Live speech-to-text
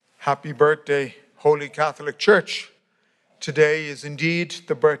Happy birthday, Holy Catholic Church. Today is indeed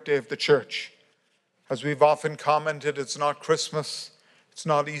the birthday of the Church. As we've often commented, it's not Christmas, it's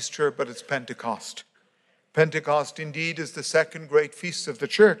not Easter, but it's Pentecost. Pentecost indeed is the second great feast of the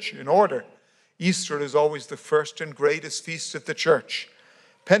Church in order. Easter is always the first and greatest feast of the Church.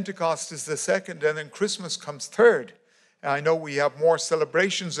 Pentecost is the second, and then Christmas comes third. And I know we have more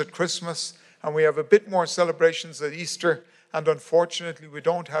celebrations at Christmas, and we have a bit more celebrations at Easter, and unfortunately we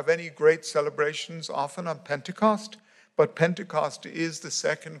don't have any great celebrations often on Pentecost, but Pentecost is the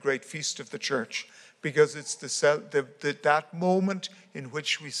second great feast of the Church, because it's that moment in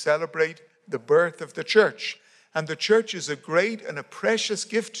which we celebrate the birth of the Church. And the Church is a great and a precious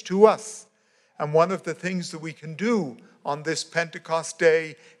gift to us. And one of the things that we can do on this Pentecost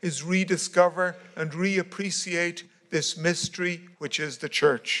day is rediscover and reappreciate this mystery which is the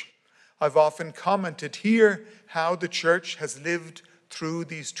Church. I've often commented here how the Church has lived through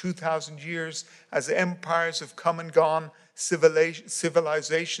these 2,000 years as empires have come and gone,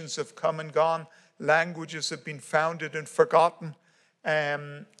 civilizations have come and gone, languages have been founded and forgotten,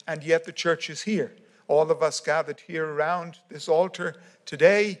 and yet the Church is here. All of us gathered here around this altar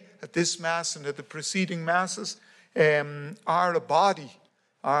today at this Mass and at the preceding Masses are a body,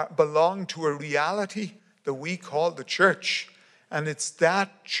 belong to a reality that we call the Church. And it's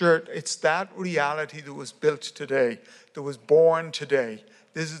that church, it's that reality that was built today, that was born today.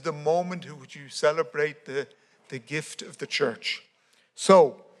 This is the moment in which you celebrate the gift of the Church.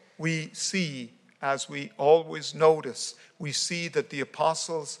 So we see, as we always notice, we see that the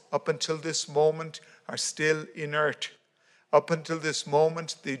apostles, up until this moment, are still inert. Up until this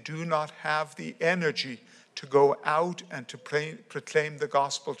moment, they do not have the energy to go out and to proclaim the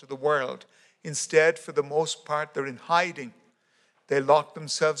gospel to the world. Instead, for the most part, they're in hiding. They lock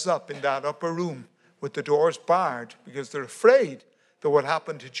themselves up in that upper room with the doors barred because they're afraid that what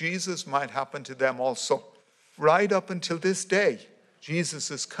happened to Jesus might happen to them also. Right up until this day, Jesus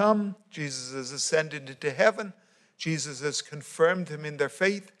has come, Jesus has ascended into heaven, Jesus has confirmed him in their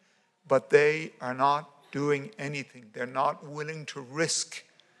faith, but they are not doing anything. They're not willing to risk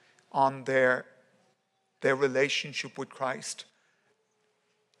on their relationship with Christ.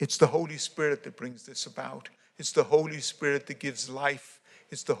 It's the Holy Spirit that brings this about. It's the Holy Spirit that gives life.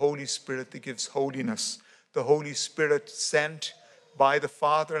 It's the Holy Spirit that gives holiness. The Holy Spirit sent by the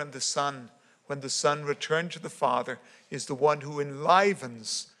Father and the Son, when the Son returned to the Father, is the one who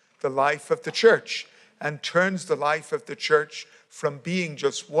enlivens the life of the Church and turns the life of the Church from being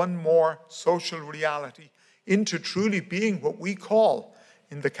just one more social reality into truly being what we call,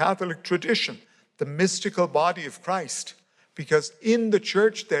 in the Catholic tradition, the mystical body of Christ. Because in the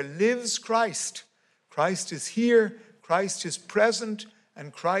Church there lives Christ. Christ is here, Christ is present,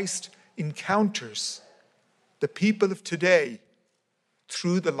 and Christ encounters the people of today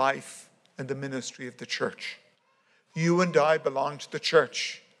through the life and the ministry of the Church. You and I belong to the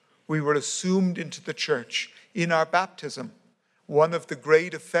Church. We were assumed into the Church in our baptism. One of the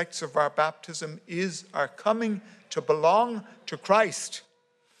great effects of our baptism is our coming to belong to Christ.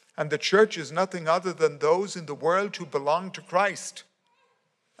 And the Church is nothing other than those in the world who belong to Christ.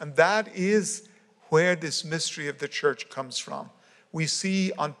 And that is where this mystery of the Church comes from. We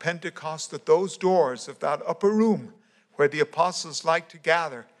see on Pentecost that those doors of that upper room where the apostles liked to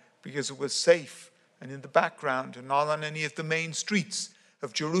gather because it was safe and in the background and not on any of the main streets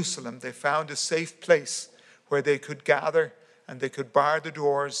of Jerusalem, they found a safe place where they could gather and they could bar the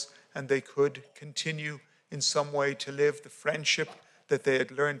doors and they could continue in some way to live the friendship that they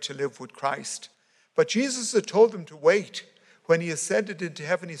had learned to live with Christ. But Jesus had told them to wait. When he ascended into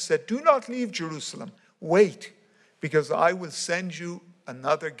heaven, he said, "Do not leave Jerusalem. Wait, because I will send you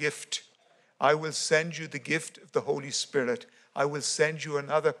another gift. I will send you the gift of the Holy Spirit. I will send you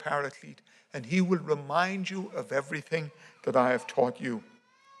another Paraclete, and he will remind you of everything that I have taught you."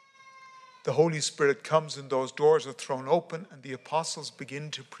 The Holy Spirit comes and those doors are thrown open, and the apostles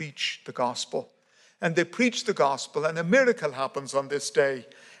begin to preach the gospel. And they preach the gospel, and a miracle happens on this day.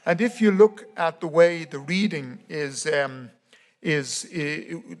 And if you look at the way the reading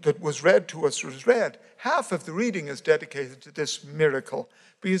that was read to us was read, half of the reading is dedicated to this miracle,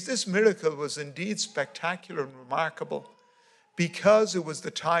 because this miracle was indeed spectacular and remarkable, because it was the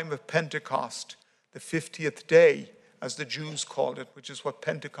time of Pentecost, the 50th day, as the Jews called it, which is what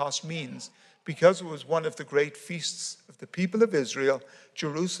Pentecost means. Because it was one of the great feasts of the people of Israel,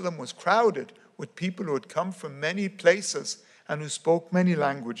 Jerusalem was crowded with people who had come from many places and who spoke many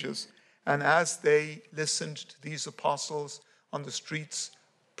languages. And as they listened to these apostles on the streets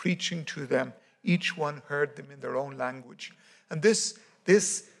preaching to them, each one heard them in their own language. And this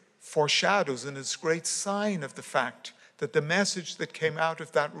foreshadows and is a great sign of the fact that the message that came out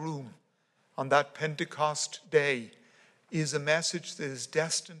of that room on that Pentecost day is a message that is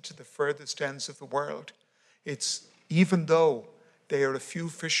destined to the furthest ends of the world. It's even though they are a few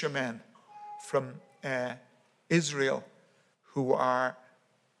fishermen from Israel who are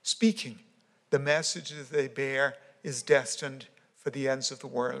speaking, the message that they bear is destined for the ends of the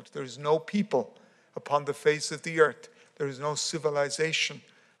world. There is no people upon the face of the earth, there is no civilization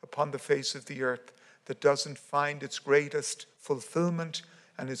upon the face of the earth that doesn't find its greatest fulfillment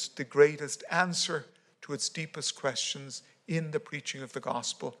and it's the greatest answer to its deepest questions in the preaching of the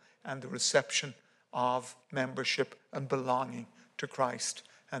gospel and the reception of membership and belonging to Christ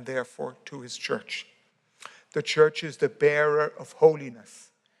and therefore to his church. The church is the bearer of holiness,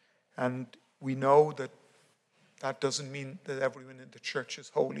 and we know that that doesn't mean that everyone in the church is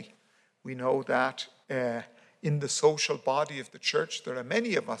holy. We know that in the social body of the church there are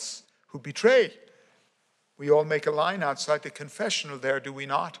many of us who betray. We all make a line outside the confessional there, do we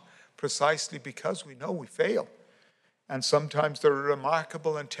not? Precisely because we know we fail. And sometimes there are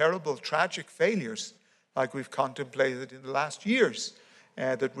remarkable and terrible, tragic failures, like we've contemplated in the last years,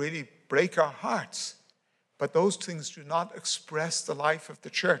 that really break our hearts. But those things do not express the life of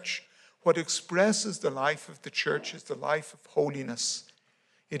the church. What expresses the life of the church is the life of holiness.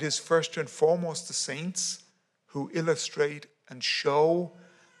 It is first and foremost the saints who illustrate and show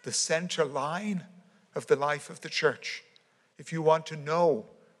the center line of the life of the church. If you want to know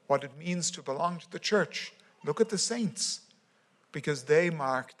what it means to belong to the church, look at the saints, because they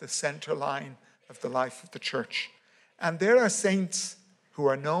mark the center line of the life of the church. And there are saints who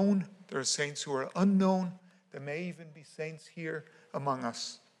are known, there are saints who are unknown, there may even be saints here among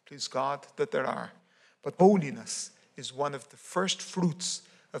us. Please God that there are. But holiness is one of the first fruits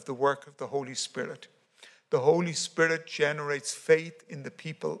of the work of the Holy Spirit. The Holy Spirit generates faith in the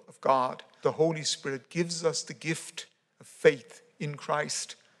people of God. The Holy Spirit gives us the gift of faith in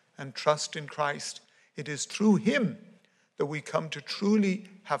Christ and trust in Christ. It is through him that we come to truly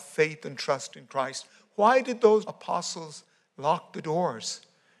have faith and trust in Christ. Why did those apostles lock the doors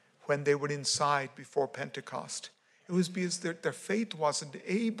when they were inside before Pentecost? It was because their faith wasn't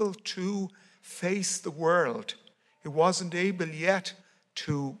able to face the world. It wasn't able yet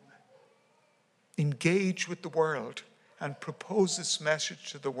to engage with the world and propose this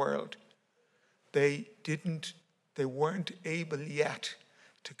message to the world. They weren't able yet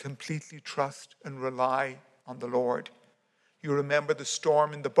to completely trust and rely on the Lord. You remember the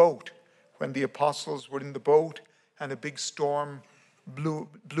storm in the boat, when the apostles were in the boat and a big storm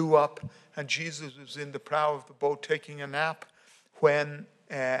blew up and Jesus was in the prow of the boat taking a nap when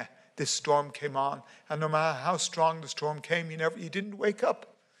this storm came on. And no matter how strong the storm came, he didn't wake up.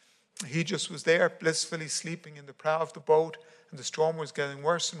 He just was there blissfully sleeping in the prow of the boat, and the storm was getting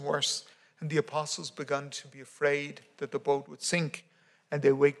worse and worse. And the apostles began to be afraid that the boat would sink, and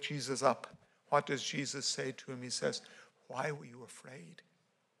they wake Jesus up. What does Jesus say to him? He says, "Why were you afraid?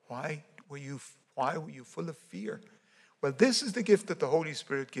 Why were you full of fear?" Well, this is the gift that the Holy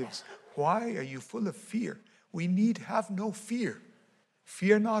Spirit gives. Why are you full of fear? We need have no fear.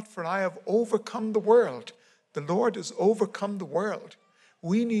 Fear not, for I have overcome the world. The Lord has overcome the world.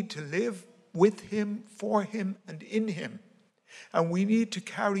 We need to live with him, for him, and in him. And we need to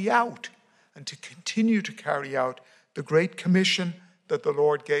carry out and to continue to carry out the great commission that the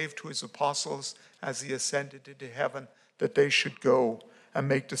Lord gave to his apostles as he ascended into heaven, that they should go and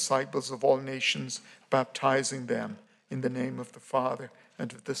make disciples of all nations, baptizing them in the name of the Father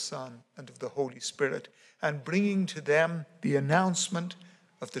and of the Son and of the Holy Spirit, and bringing to them the announcement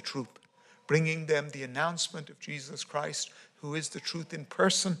of the truth, bringing them the announcement of Jesus Christ, who is the truth in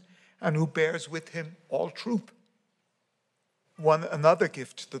person and who bears with him all truth. Another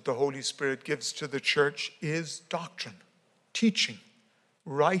gift that the Holy Spirit gives to the church is doctrine, teaching,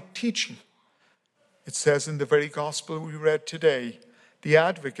 right teaching. It says in the very gospel we read today, "The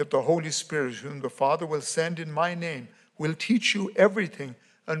advocate, the Holy Spirit, whom the Father will send in my name, will teach you everything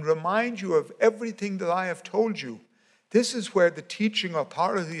and remind you of everything that I have told you." This is where the teaching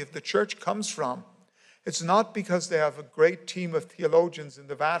authority of the church comes from. It's not because they have a great team of theologians in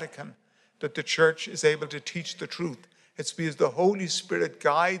the Vatican that the church is able to teach the truth. It's because the Holy Spirit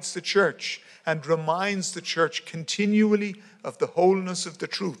guides the church and reminds the church continually of the wholeness of the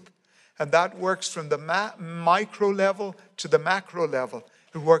truth. And that works from the micro level to the macro level.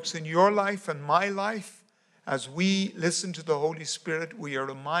 It works in your life and my life. As we listen to the Holy Spirit, we are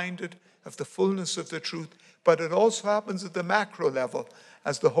reminded of the fullness of the truth. But it also happens at the macro level,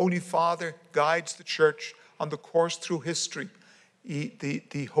 as the Holy Father guides the church on the course through history.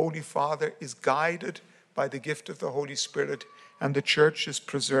 The Holy Father is guided by the gift of the Holy Spirit, and the church is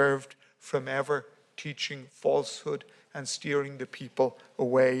preserved from ever teaching falsehood, and steering the people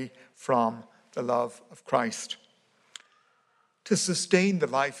away from the love of Christ. To sustain the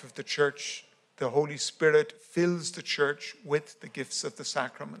life of the church, the Holy Spirit fills the church with the gifts of the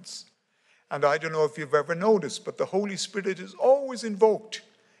sacraments. And I don't know if you've ever noticed, but the Holy Spirit is always invoked.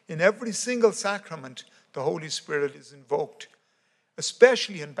 In every single sacrament, the Holy Spirit is invoked,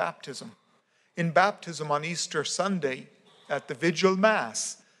 especially in baptism. In baptism on Easter Sunday, at the Vigil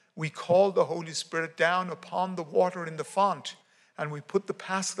Mass, we call the Holy Spirit down upon the water in the font, and we put the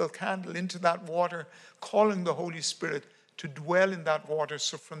Paschal candle into that water, calling the Holy Spirit to dwell in that water.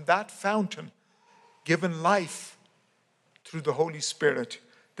 So from that fountain, given life through the Holy Spirit,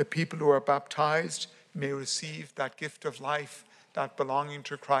 the people who are baptized may receive that gift of life, that belonging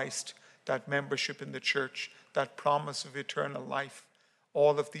to Christ, that membership in the church, that promise of eternal life.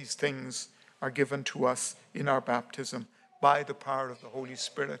 All of these things are given to us in our baptism by the power of the Holy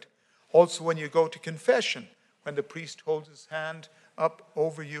Spirit. Also, when you go to confession, when the priest holds his hand up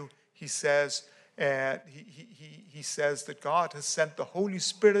over you, he says he says that God has sent the Holy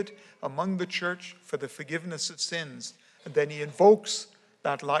Spirit among the church for the forgiveness of sins. And then he invokes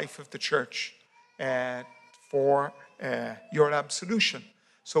that life of the church for your absolution.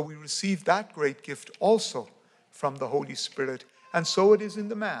 So we receive that great gift also from the Holy Spirit. And so it is in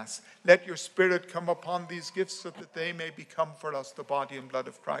the Mass. Let your Spirit come upon these gifts so that they may become for us the body and blood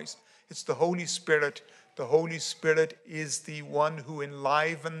of Christ. It's the Holy Spirit. The Holy Spirit is the one who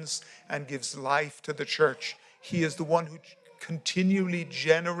enlivens and gives life to the church. He is the one who continually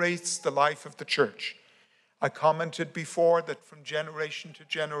generates the life of the church. I commented before that from generation to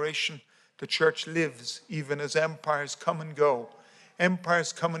generation, the church lives even as empires come and go.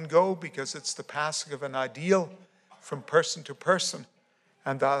 Empires come and go because it's the passing of an ideal from person to person,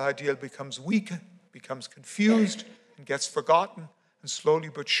 and that ideal becomes weak, becomes confused, and gets forgotten, and slowly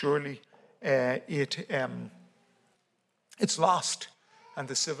but surely it's lost, and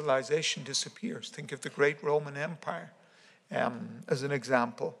the civilization disappears. Think of the great Roman Empire as an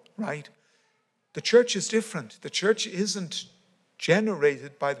example, right? The church is different. The church isn't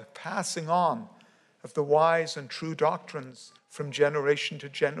generated by the passing on of the wise and true doctrines from generation to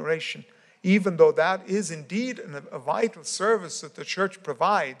generation, even though that is indeed a vital service that the church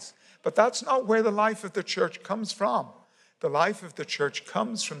provides. But that's not where the life of the church comes from. The life of the church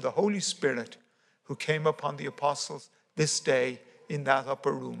comes from the Holy Spirit who came upon the apostles this day in that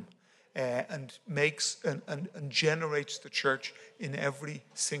upper room and makes and generates the church in every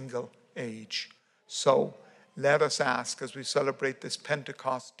single age. So let us ask as we celebrate this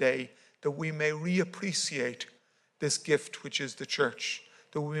Pentecost day that we may reappreciate this gift which is the church,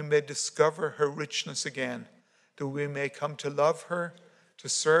 that we may discover her richness again, that we may come to love her, to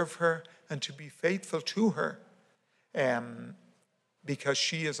serve her, and to be faithful to her, because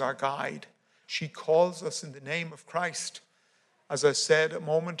she is our guide. She calls us in the name of Christ. As I said a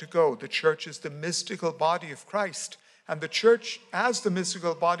moment ago, the church is the mystical body of Christ. And the church, as the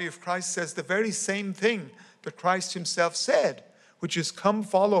mystical body of Christ, says the very same thing that Christ himself said, which is, "Come,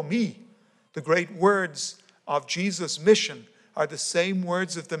 follow me." The great words of Jesus' mission are the same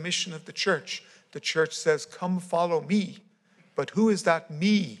words of the mission of the church. The church says, "Come, follow me." But who is that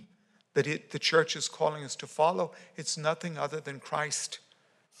me that the church is calling us to follow? It's nothing other than Christ,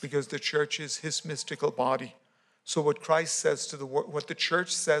 because the church is his mystical body. So what Christ says to what the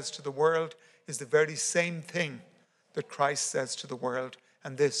church says to the world is the very same thing that Christ says to the world.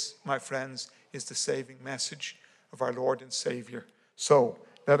 And this, my friends, is the saving message of our Lord and Savior. So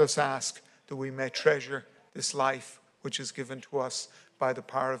let us ask that we may treasure this life which is given to us by the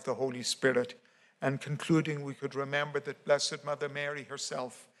power of the Holy Spirit. And concluding, we could remember that Blessed Mother Mary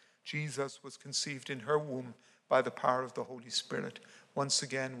herself, Jesus, was conceived in her womb by the power of the Holy Spirit. Once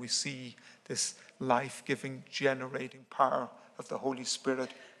again, we see this life-giving, generating power of the Holy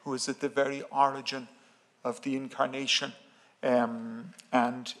Spirit, who is at the very origin of the incarnation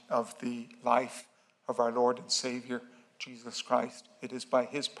and of the life of our Lord and Savior, Jesus Christ. It is by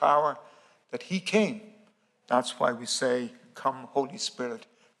his power that he came. That's why we say, "Come, Holy Spirit,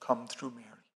 come through Mary."